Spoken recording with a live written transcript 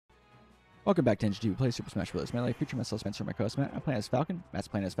Welcome back to NGT. We play Super Smash Bros. Melee. Feature myself, Spencer, and my co-host Matt. I'm playing as Falcon. Matt's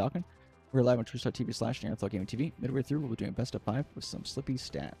playing as Falcon. We're live on twitch.tv/Dairanto Gaming TV. Midway through, we'll be doing best of 5 with some Slippi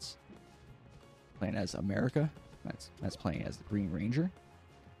stats. Playing as America. Matt's playing as the Green Ranger,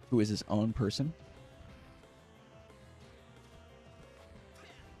 who is his own person.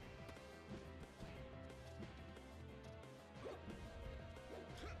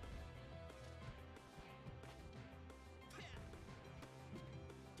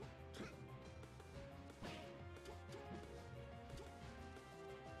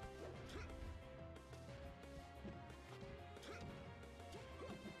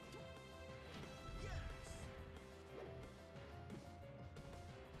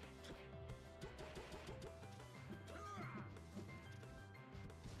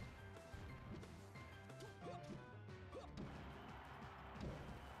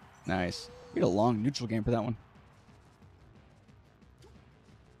 Nice. We had a long neutral game for that one.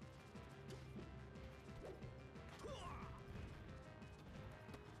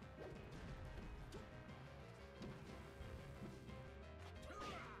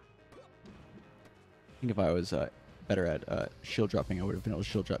 I think if I was better at shield dropping, I would have been able to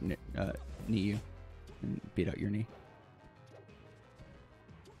shield drop knee you and beat out your knee.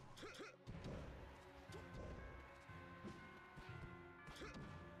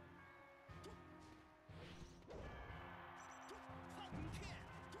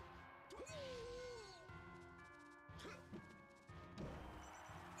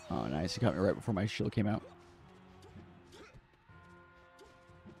 Oh, nice. He caught me right before my shield came out.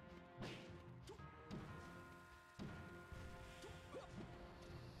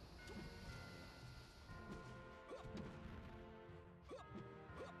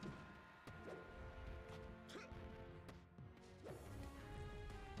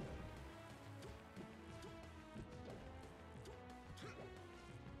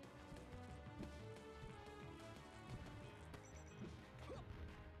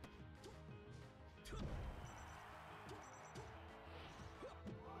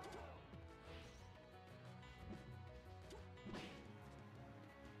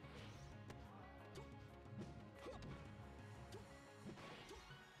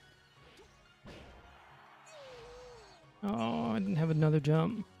 Oh, I didn't have another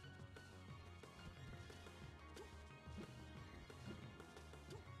jump.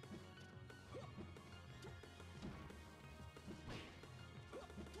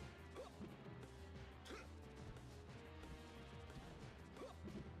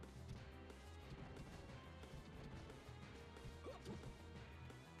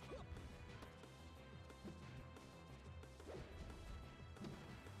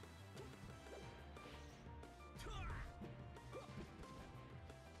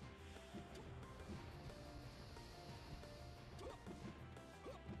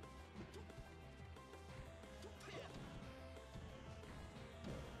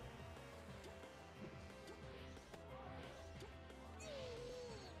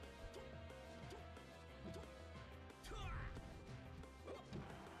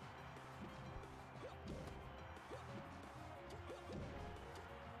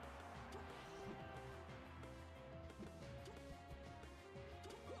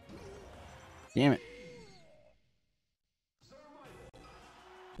 Damn it.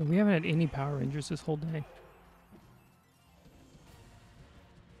 We haven't had any Power Rangers this whole day.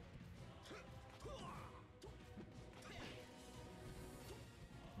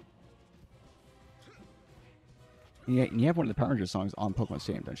 Yeah, you have one of the Power Rangers songs on Pokemon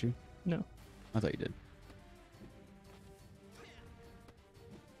Stadium, don't you? No. I thought you did.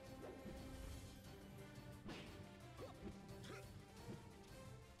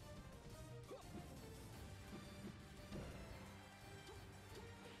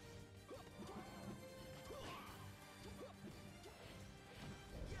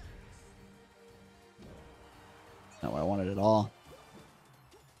 Not what I wanted at all.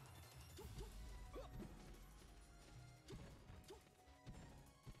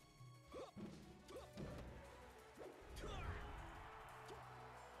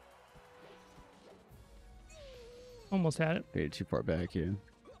 Almost had it. Faded too far back here.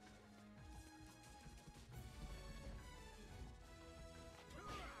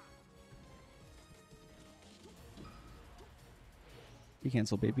 You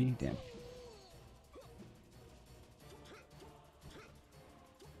cancel, baby. Damn.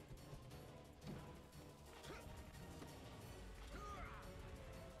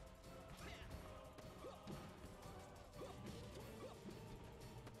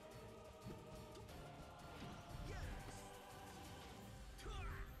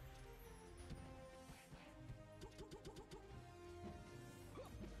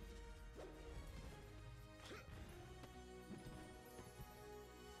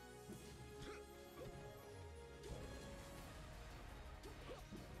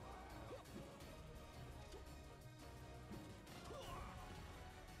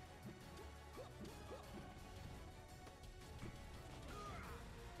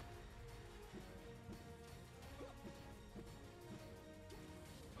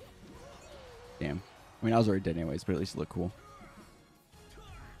 I mean, I was already dead anyways, but at least it looked cool.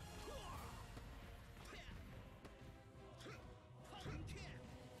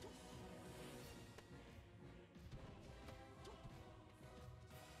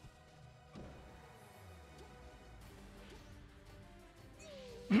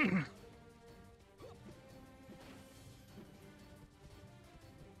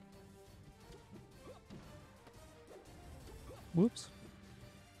 Whoops.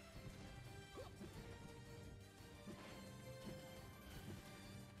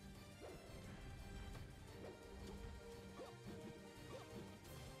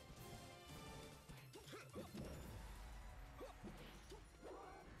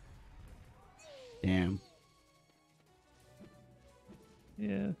 Damn.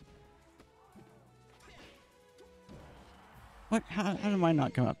 Yeah. What? How did mine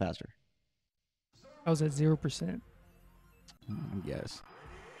not come out faster? I was at 0%. I guess.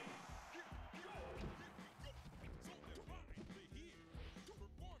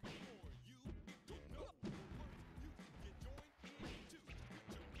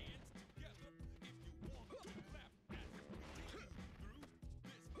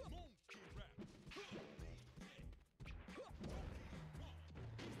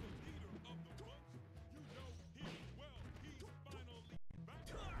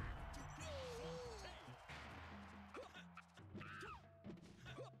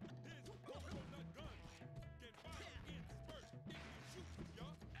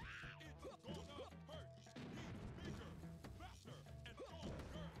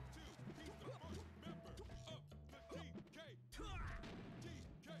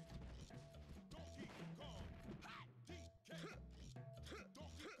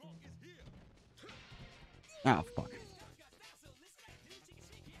 Oh, fuck.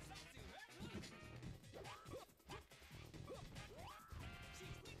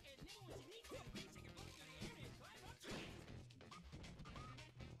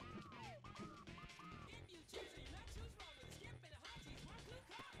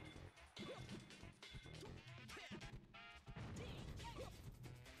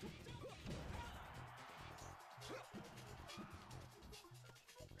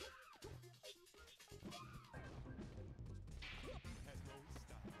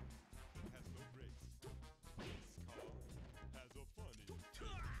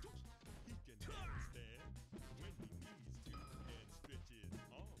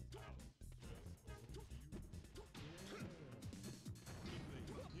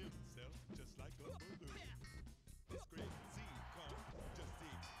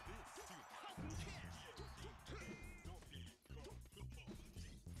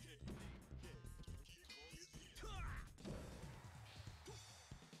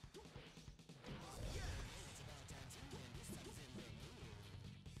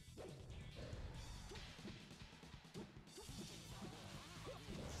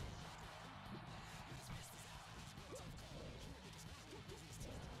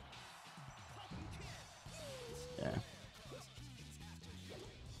 Yeah.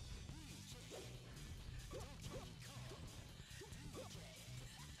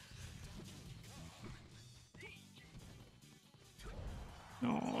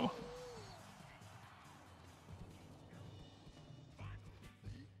 Oh.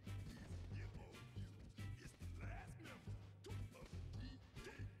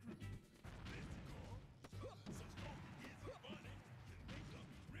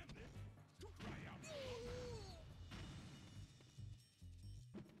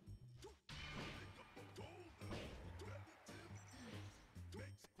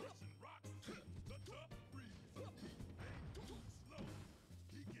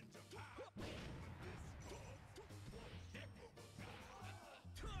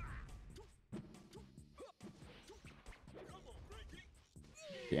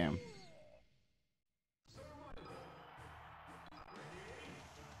 Damn.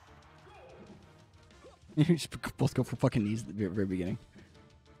 You just both go for fucking knees at the very beginning.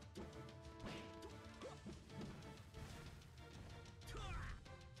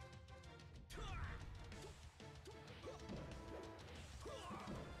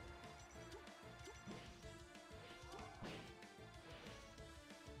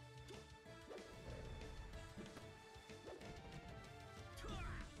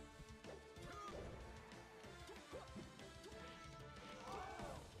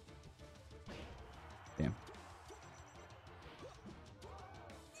 Damn.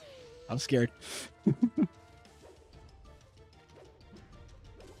 I was scared.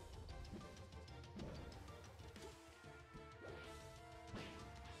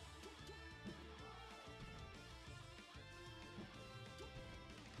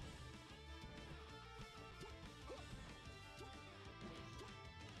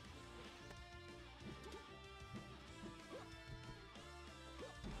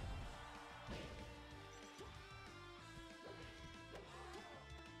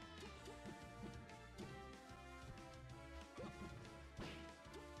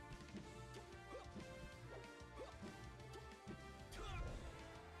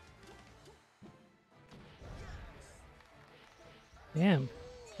 Damn.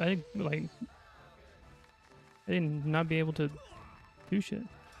 I did not be able to do shit.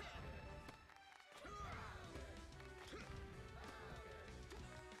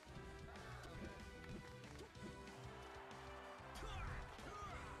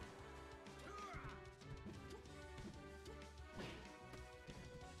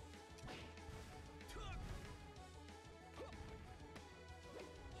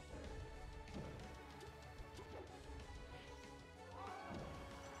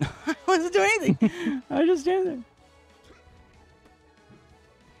 I wasn't doing anything. I was just standing there.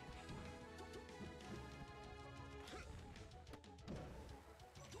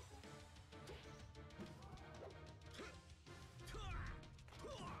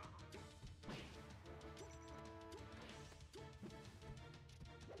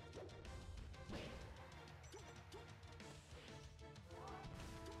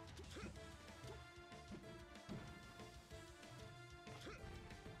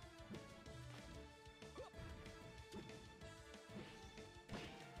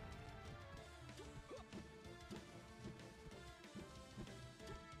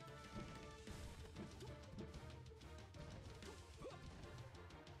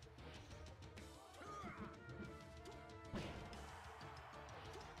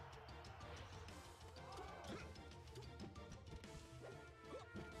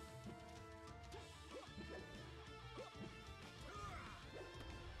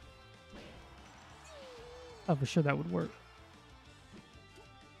 Oh, for sure that would work.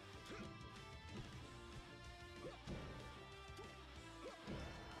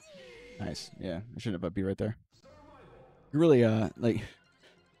 Nice. Yeah, I should have a B right there. You really like.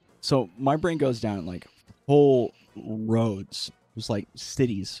 So my brain goes down like whole roads. Just like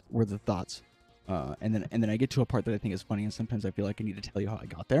cities were the thoughts, and then I get to a part that I think is funny, and sometimes I feel like I need to tell you how I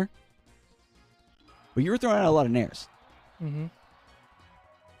got there. But you were throwing out a lot of nairs. Mm-hmm.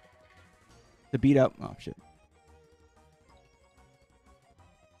 To beat out. Oh shit.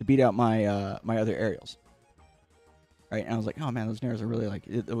 To beat out my my other aerials. Right, and I was like, oh man, those nairs are really like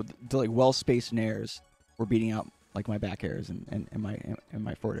the like well spaced nairs were beating out like my back airs and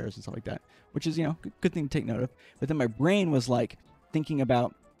my forward airs and stuff like that, which is, you know, good thing to take note of. But then my brain was like thinking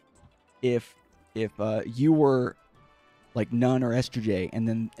about if you were like Nun or SJ, and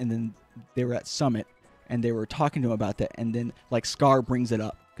then they were at Summit and they were talking to him about that, and then like Scar brings it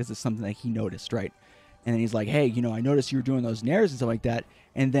up because it's something that he noticed, right? And then he's like, hey, you know, I noticed you were doing those nairs and stuff like that,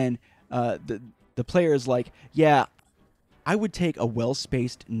 and then the player is like, yeah, I would take a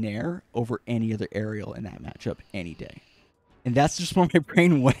well-spaced nair over any other aerial in that matchup any day. And that's just where my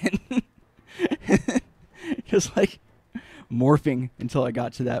brain went. Just like morphing until I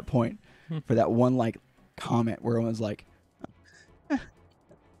got to that point for that one like comment where everyone's like,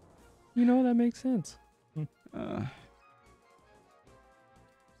 You know, that makes sense.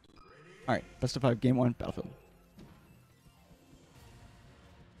 all right, best of 5, game 1, Battlefield.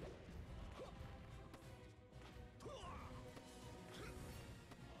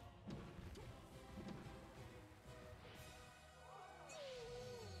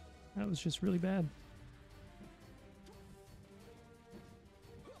 That was just really bad.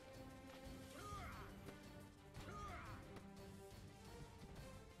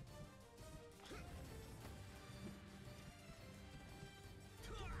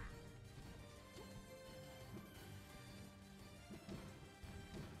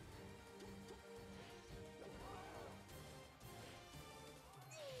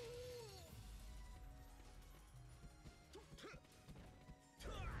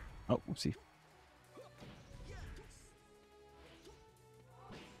 Oh, whoopsie.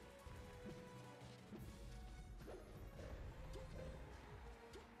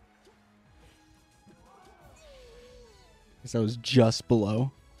 Guess I was just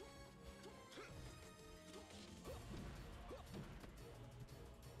below.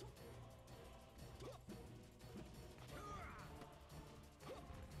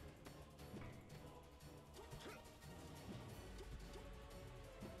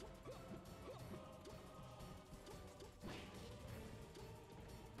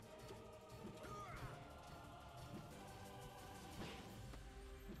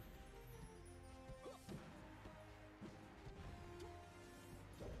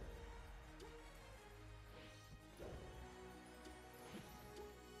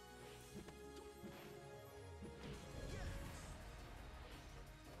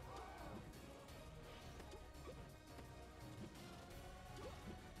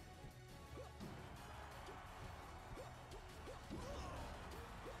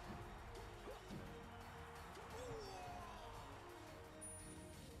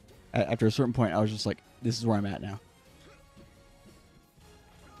 After a certain point, I was just like, this is where I'm at now.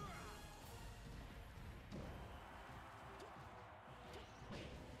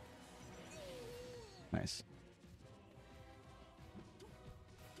 Nice.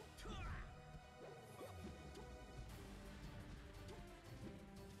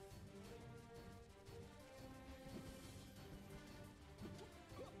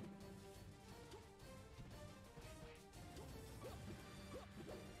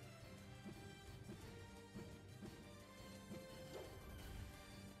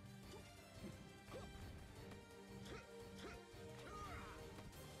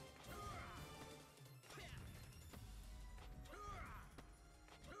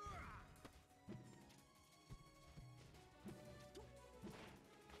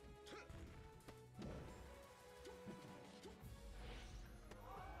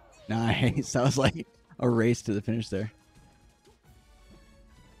 Nice. That was like a race to the finish there.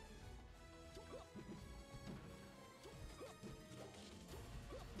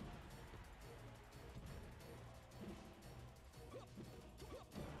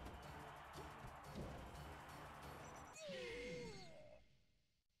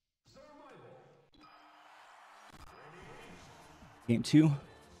 Game 2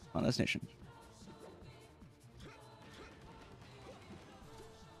 on this nation.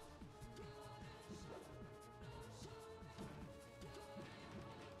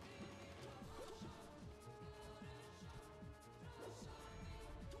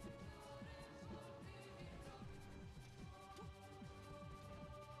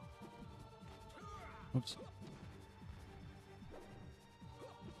 Oops.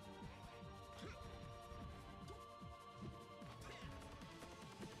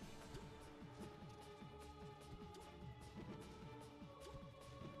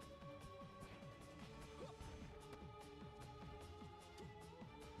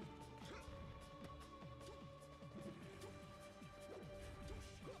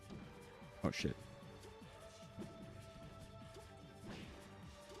 Oh shit.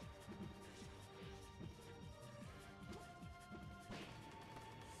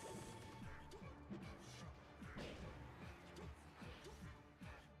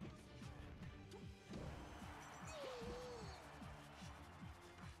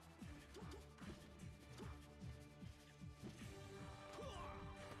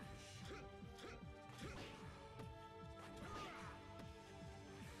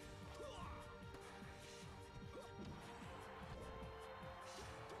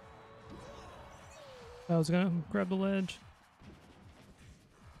 I was gonna grab the ledge.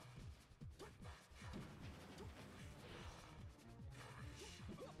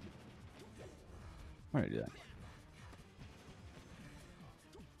 Why did I do that?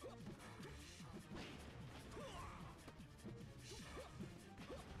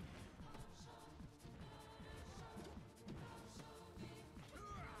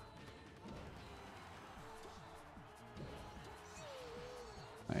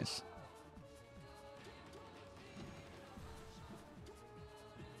 Nice.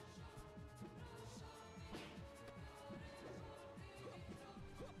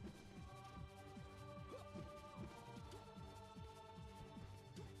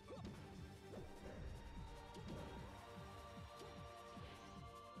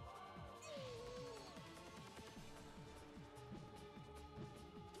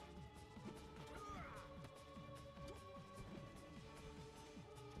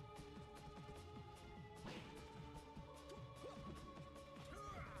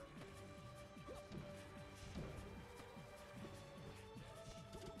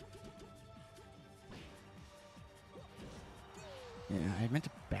 Yeah, I meant to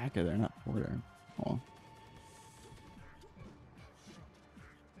back her there, not forward her. Oh.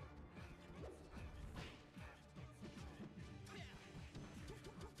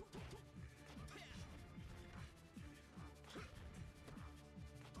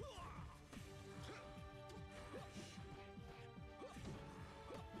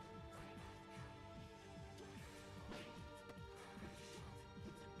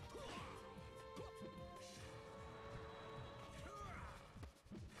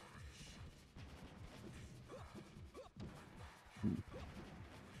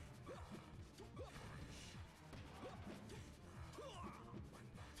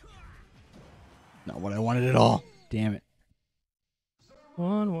 Not what I wanted at all. Damn it.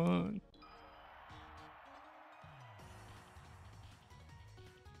 1-1.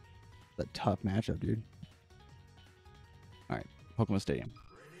 It's a tough matchup, dude. All right, Pokemon Stadium.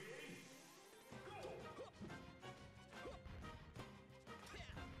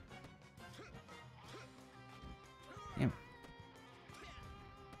 Damn it.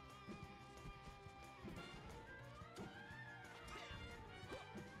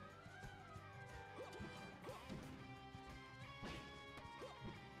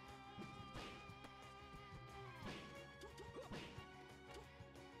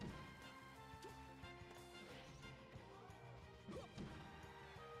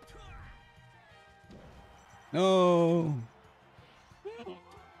 No.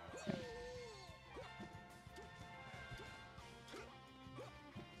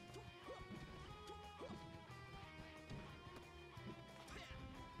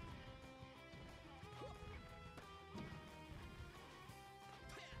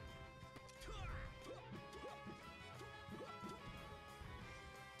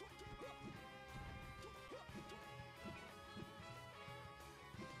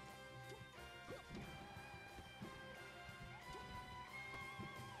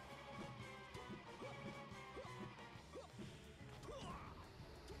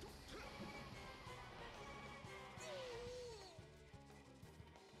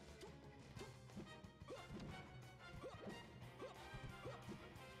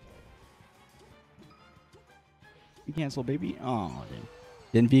 You cancel, baby. Oh,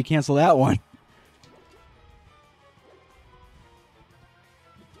 didn't V cancel that one.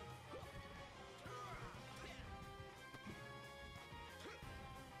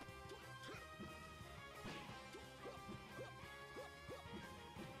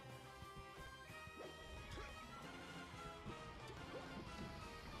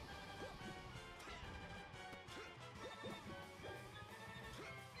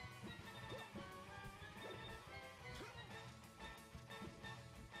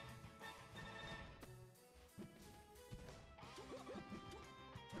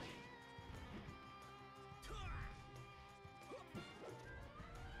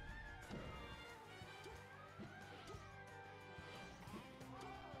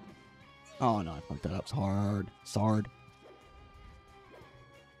 Oh no, I fucked that up. It's hard. It's hard.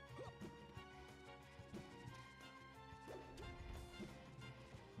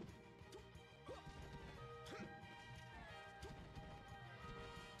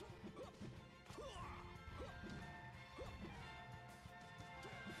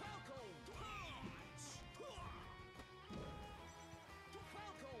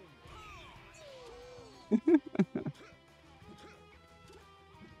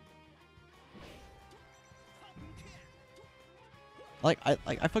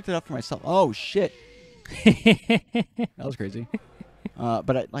 I fucked it up for myself. Oh shit. That was crazy.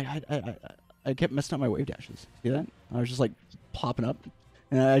 But I kept messing up my wave dashes. See that? I was just like popping up,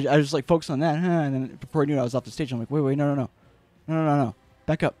 and I was just like focused on that, and then before I knew it, I was off the stage. I'm like, wait, no,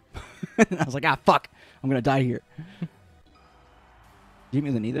 back up. And I was like, fuck, I'm gonna die here. You hit me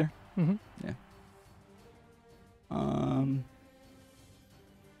with the knee there? Mm-hmm. Yeah.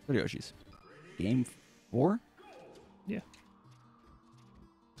 What are Yoshi's? Game 4? Yeah.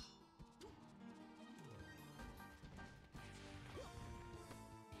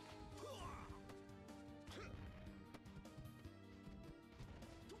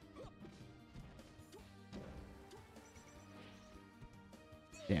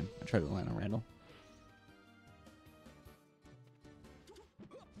 Damn, I tried to land on Randall.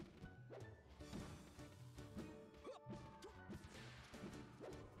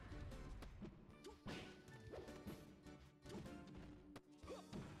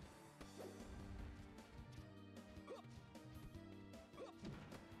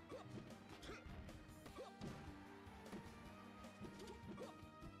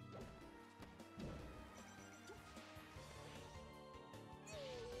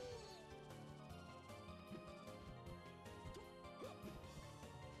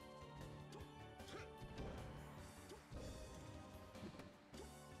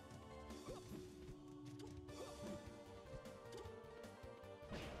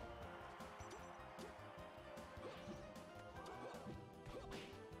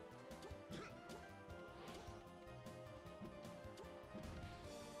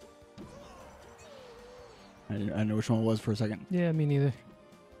 I didn't know which one it was for a second. Yeah, me neither.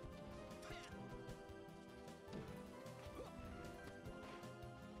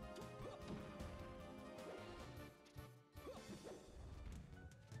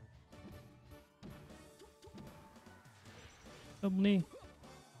 Double knee.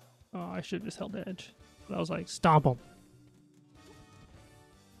 Oh, I should have just held the edge. But I was like, stomp him.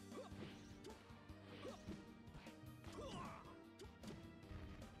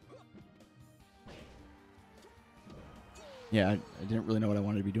 Yeah, I didn't really know what I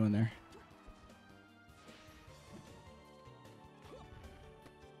wanted to be doing there.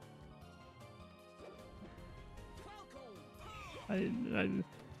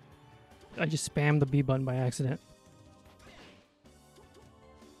 I just spammed the B button by accident.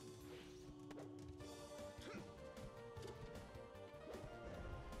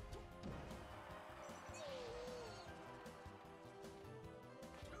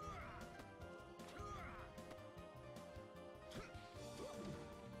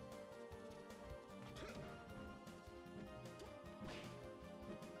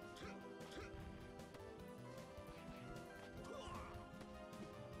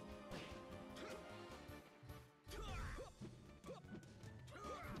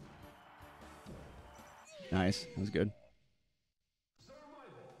 Nice. That was good.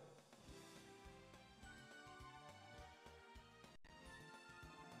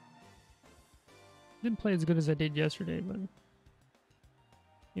 Didn't play as good as I did yesterday, but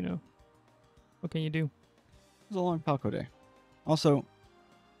you know, what can you do? It was a long Falco day. Also,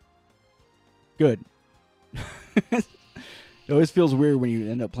 good. It always feels weird when you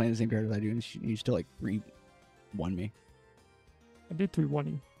end up playing the same character as I do, and you still like 3-1 me. I did 3-1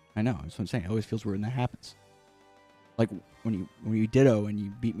 you. I know. That's what I'm saying. It always feels weird when that happens. Like when you ditto and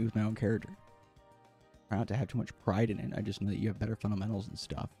you beat me with my own character. Try not to have too much pride in it. I just know that you have better fundamentals and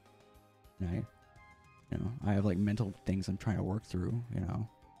stuff. And I have like mental things I'm trying to work through.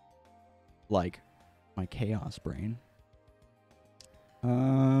 Like my chaos brain.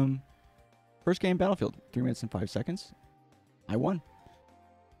 First game, Battlefield, 3 minutes and 5 seconds. I won.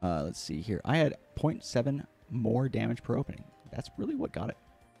 Let's see here. I had 0.7 more damage per opening. That's really what got it.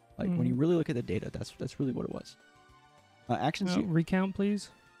 Like when you really look at the data, that's really what it was. Actions. Recount, please.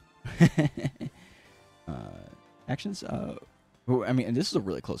 Actions. I mean, and this is a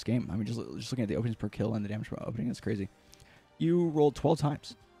really close game. I mean, just looking at the openings per kill and the damage per opening, that's crazy. You rolled 12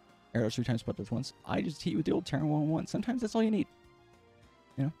 times. Arrows 3 times, spot dodge once. I just hit you with the old Terran 1-1. Sometimes that's all you need.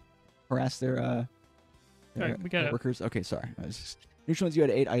 Harass their workers. Okay, sorry. Neutral ones, you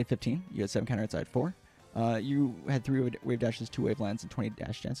had 8, I had 15. You had 7 counter hits, I had 4. You had 3 wave dashes, 2 wave lands, and 20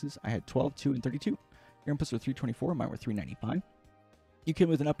 dash chances. I had 12, 2, and 32. Your inputs were 324. Mine were 395. You killed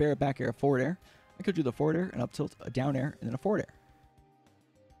me with an up air, a back air, a forward air. I killed you with a forward air, an up tilt, a down air, and then a forward air.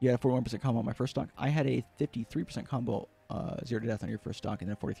 You had a 41% combo on my first stock. I had a 53% combo, 0 to death on your first stock, and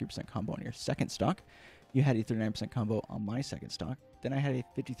then a 43% combo on your second stock. You had a 39% combo on my second stock. Then I had a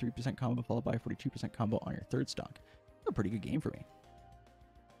 53% combo followed by a 42% combo on your third stock. That's a pretty good game for me.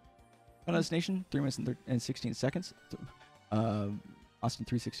 Final destination, 3 minutes and 16 seconds. Austin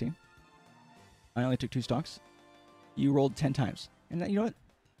 316. I only took 2 stocks. You rolled 10 times. And you know what?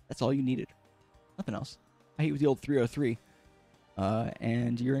 That's all you needed. Nothing else. I hit you with the old 303.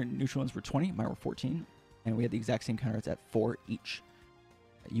 And your neutral ones were 20. Mine were 14. And we had the exact same counter hits at 4 each.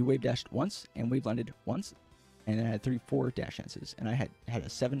 You wave dashed once and wave landed once. And then I had 34 dash chances. And I had a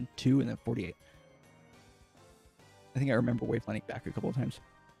 7, 2, and then 48. I think I remember wave landing back a couple of times.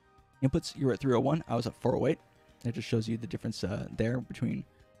 Inputs, you were at 301. I was at 408. It just shows you the difference there between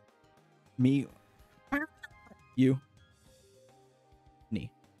me, you,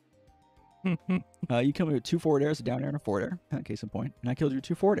 me. You killed me with 2 forward airs, a down air, and a forward air. Case in point. And I killed you with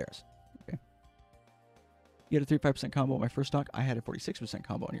 2 forward airs. Okay. You had a 35% combo on my first stock. I had a 46%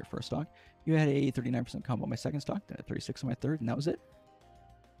 combo on your first stock. You had a 39% combo on my second stock. Then a 36 on my third, and that was it.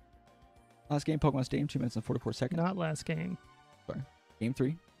 Last game, Pokemon Stadium, 2 minutes and 44 seconds. Not last game. Sorry. Game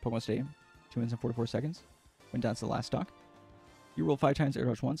 3, Pokemon Stadium, 2 minutes and 44 seconds. Went down to the last stock. You rolled 5 times, air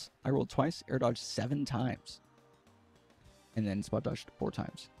dodge once. I rolled twice, air dodge 7 times. And then spot dodged 4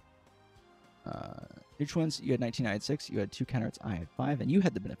 times. Neutral ones, you had 19, I had 6. You had 2 counter hits, I had 5. And you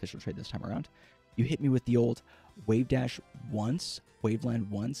had the beneficial trade this time around. You hit me with the old wave dash once, wave land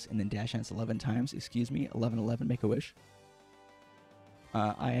once, and then dash chance 11 times. Excuse me, 11-11, make a wish.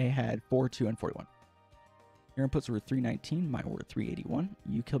 I had 4, 2, and 41. Your inputs were 319, mine were 381.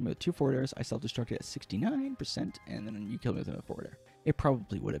 You killed me with 2 forward airs. I self-destructed at 69%, and then you killed me with another forward air. It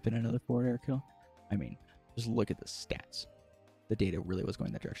probably would have been another forward air kill. I mean, just look at the stats. The data really was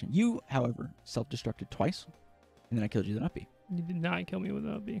going that direction. You, however, self-destructed twice, and then I killed you with an uppy. You did not kill me with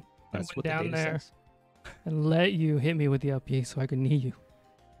an uppy. That's I went what down the data there says. and let you hit me with the uppy so I could knee you.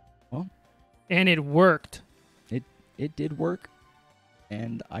 Well, and it worked. It did work,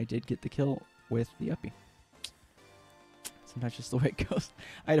 and I did get the kill with the uppy. Sometimes just the way it goes.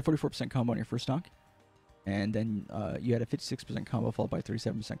 I had a 44% combo on your first stock, and then you had a 56% combo followed by a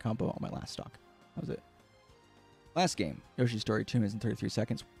 37% combo on my last stock. That was it. Last game, Yoshi's Story, 2 minutes and 33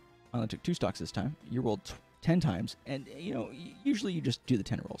 seconds. I only took 2 stocks this time. You rolled 10 times, and usually you just do the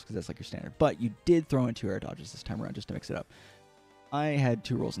 10 rolls because that's like your standard. But you did throw in 2 air dodges this time around just to mix it up. I had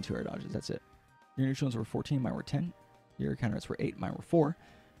 2 rolls and 2 air dodges. That's it. Your neutral ones were 14, mine were 10. Your counter hits were 8, mine were 4.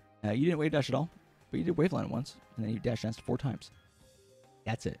 You didn't wave dash at all, but you did wave line once, and then you dash danced 4 times.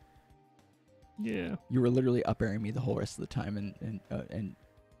 That's it. Yeah. You were literally up airing me the whole rest of the time and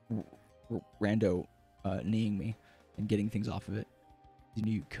rando kneeing me and getting things off of it. You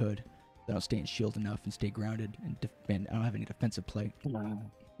knew you could. Then I'll stay in shield enough and stay grounded and defend. I don't have any defensive play.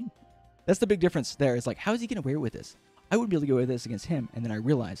 That's the big difference there. It's like, how is he getting away with this? I wouldn't be able to get away with this against him. And then I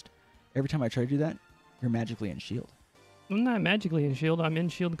realized every time I try to do that, you're magically in shield. I'm not magically in shield. I'm in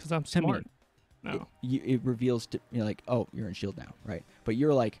shield because I'm smart. No. It reveals to like, oh, you're in shield now, right? But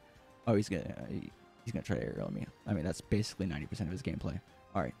you're like, oh, he's gonna try to aerial me. I mean, that's basically 90% of his gameplay.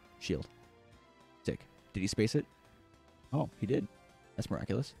 All right, shield, sick, Did he space it? Oh, he did. That's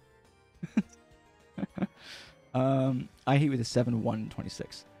miraculous. I hit with a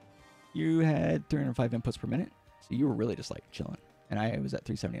 7.126. You had 305 inputs per minute, so you were really just like chilling, and I was at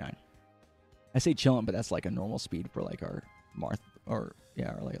 379. I say chilling, but that's like a normal speed for like our Marth or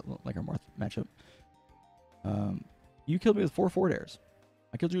like our Marth matchup. You killed me with 4 forward airs.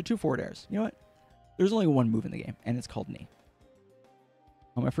 I killed you with 2 forward airs. You know what? There's only one move in the game, and it's called knee.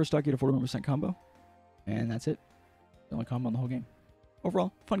 On my first stock, you had a 41% combo, and that's it. The only combo in the whole game.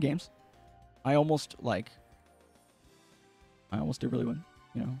 Overall, fun games. I almost did really win.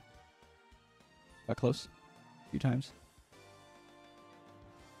 You know, got close a few times.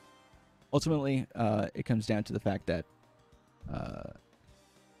 Ultimately, it comes down to the fact that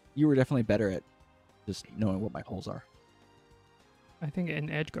you were definitely better at just knowing what my holes are. I think in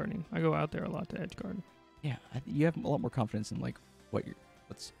edge guarding, I go out there a lot to edge guard. Yeah, you have a lot more confidence in like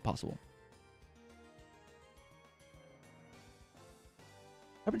what's possible.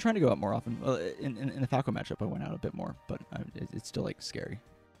 I've been trying to go out more often. Well, in the Falcon matchup, I went out a bit more, but it's still like scary.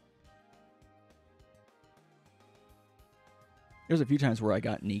 There's a few times where I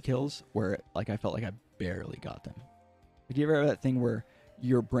got knee kills where like I felt like I barely got them. Like, you ever have that thing where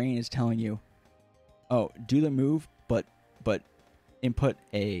your brain is telling you, "Oh, do the move, but input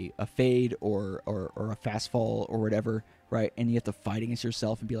a fade or a fast fall or whatever, right?" And you have to fight against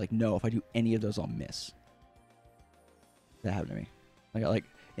yourself and be like, "No, if I do any of those, I'll miss." That happened to me. Like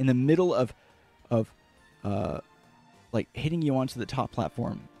in the middle of like hitting you onto the top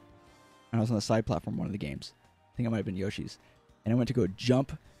platform, and I was on the side platform one of the games. I think I might have been Yoshi's, and I went to go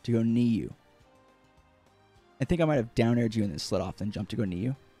jump to go knee you. I think I might have down aired you and then slid off, then jumped to go knee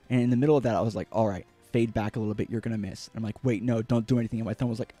you. And in the middle of that, I was like, "All right, fade back a little bit. You're gonna miss." And I'm like, "Wait, no, don't do anything." And my thumb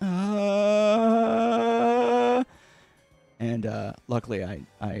was like, "Ah." And luckily, I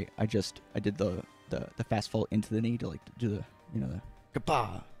did the fast fall into the knee to like do the the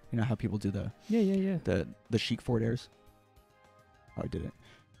kapah. You know how people do the the chic forward airs. Oh, I did it,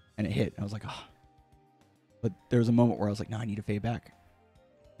 and it hit. I was like, "Ah." But there was a moment where I was like, "No, I need to fade back,"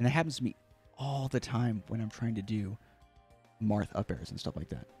 and that happens to me all the time when I'm trying to do Marth up airs and stuff like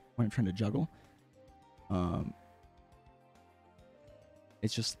that. When I'm trying to juggle,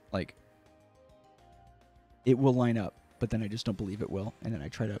 it's just like it will line up, but then I just don't believe it will, and then I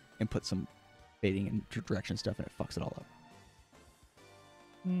try to input some fading and direction stuff, and it fucks it all up.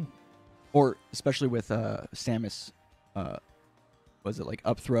 Or especially with Samus, was it like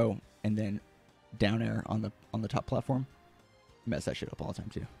up throw and then down air on the top platform? I mess that shit up all the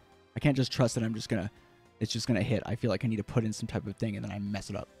time too. I can't just trust that it's just gonna hit. I feel like I need to put in some type of thing, and then I mess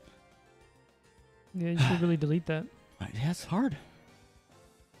it up. Yeah, you should really delete that. Yeah, it's hard.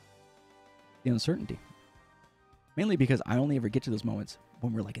 The uncertainty. Mainly because I only ever get to those moments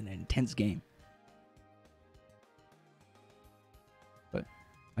when we're like in an intense game. But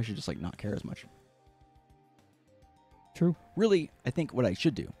I should just like not care as much. True. Really, I think what I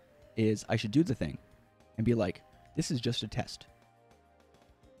should do is I should do the thing and be like, "This is just a test."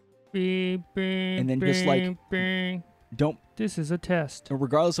 Beep, beep, and then beep, just like beep. Don't. This is a test.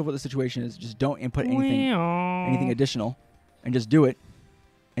 Regardless of what the situation is, just don't input anything additional, and just do it.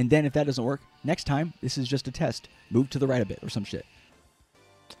 And then if that doesn't work, next time, this is just a test. Move to the right a bit or some shit.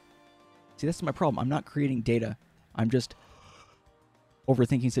 See, that's my problem. I'm not creating data. I'm just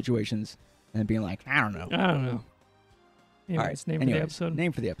overthinking situations and being like, I don't know. Anyways, all right. Name for the episode.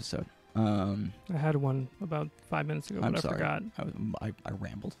 Name for the episode. I had one about 5 minutes ago, but I forgot. I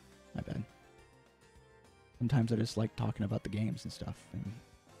rambled. My bad. Sometimes I just like talking about the games and stuff and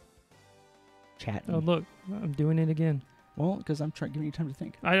chatting. Oh, look. I'm doing it again. Well, because I'm giving you time to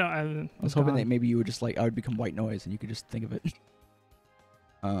think. I was hoping that maybe you would just like, I would become white noise and you could just think of it.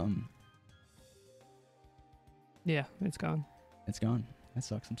 Yeah, it's gone. It's gone. That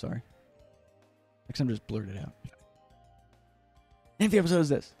sucks. I'm sorry. Next time, just blurt it out. Name of the episode is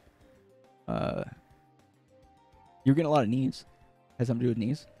this. You're getting a lot of knees. Has something to do with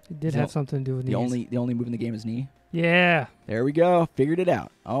knees? It did have something to do with knees. The only move in the game is knee? Yeah. There we go. Figured it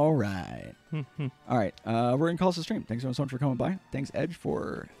out. All right. All right. We're going to call this a stream. Thanks so much for coming by. Thanks, Edge,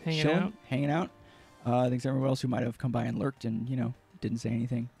 for hanging out. Thanks everyone else who might have come by and lurked and, didn't say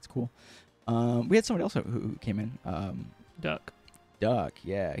anything. It's cool. We had somebody else who came in. Duck.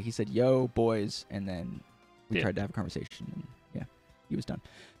 Yeah. He said, "Yo, boys," and then we tried to have a conversation, and yeah, he was done.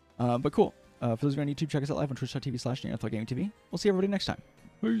 But cool. For those of you on YouTube, check us out live on twitch.tv/DairantoGameTV. We'll see everybody next time.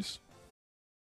 Peace.